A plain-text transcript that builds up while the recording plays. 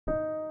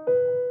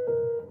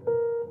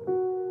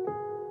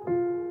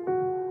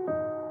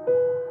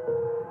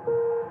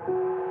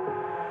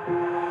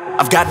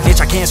I've got an itch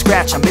I can't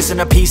scratch, I'm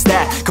missing a piece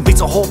that completes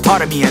a whole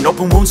part of me, an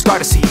open wound scar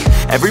to see.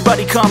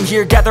 Everybody come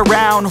here, gather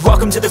round,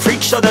 welcome to the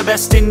freak show, the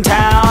best in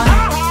town.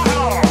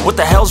 What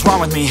the hell's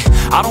wrong with me?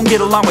 I don't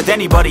get along with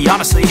anybody,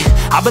 honestly.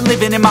 I've been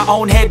living in my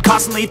own head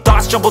constantly,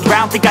 thoughts jumbled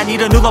round, think I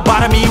need a new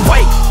lobotomy.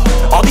 Wait,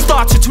 all these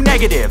thoughts are too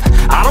negative,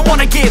 I don't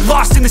wanna get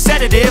lost in the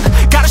sedative.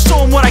 Gotta show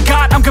them what I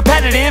got, I'm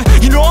competitive.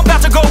 You know I'm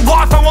about to go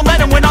off, I won't let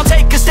them win, I'll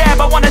take a stab.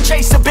 I wanna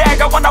chase the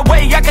bag, I want a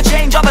way I can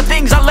change all the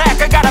things I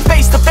lack. I gotta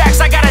face the facts,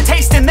 I got a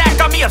taste in that.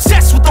 Got me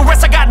obsessed with the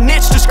rest, I got an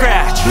itch to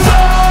scratch.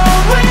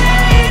 Going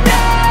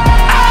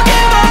now, I'll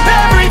give up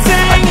everything.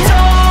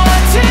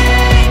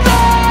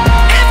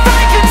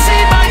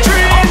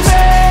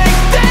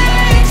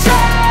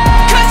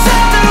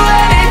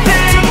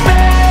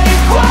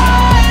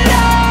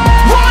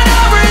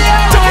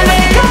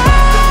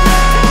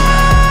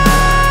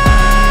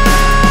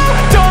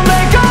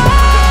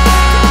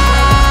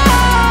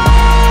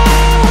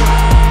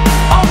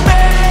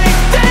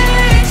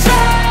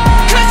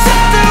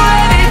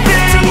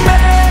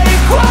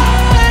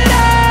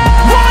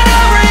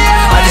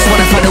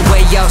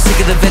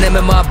 The venom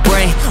in my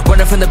brain,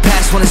 running from the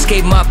past, wanna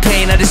escape my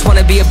pain. I just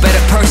wanna be a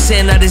better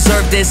person, I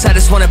deserve this, I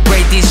just wanna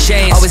break these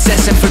chains. Always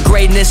asking for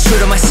greatness, true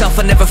to myself,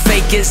 I never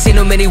fake it. Seen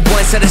too many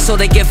once that I so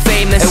they get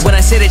famous. And when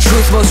I say the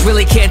truth, most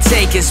really can't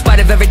take it. In spite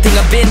of everything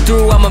I've been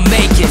through, I'ma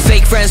make it.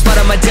 Fake friends, but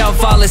on my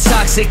downfall is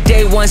toxic.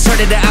 Day one,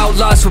 started the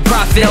outlaws for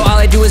profit. Now all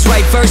I do is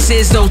write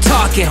verses, no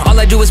talking. All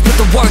I do is put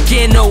the work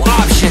in, no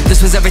option.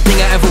 This was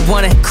everything I ever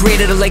wanted,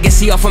 created a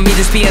legacy all from me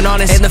just being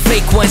honest. And the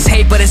fake ones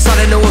hate, but it's all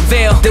to no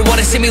avail. They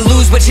wanna see me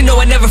lose, but you know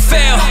I never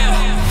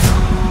fail.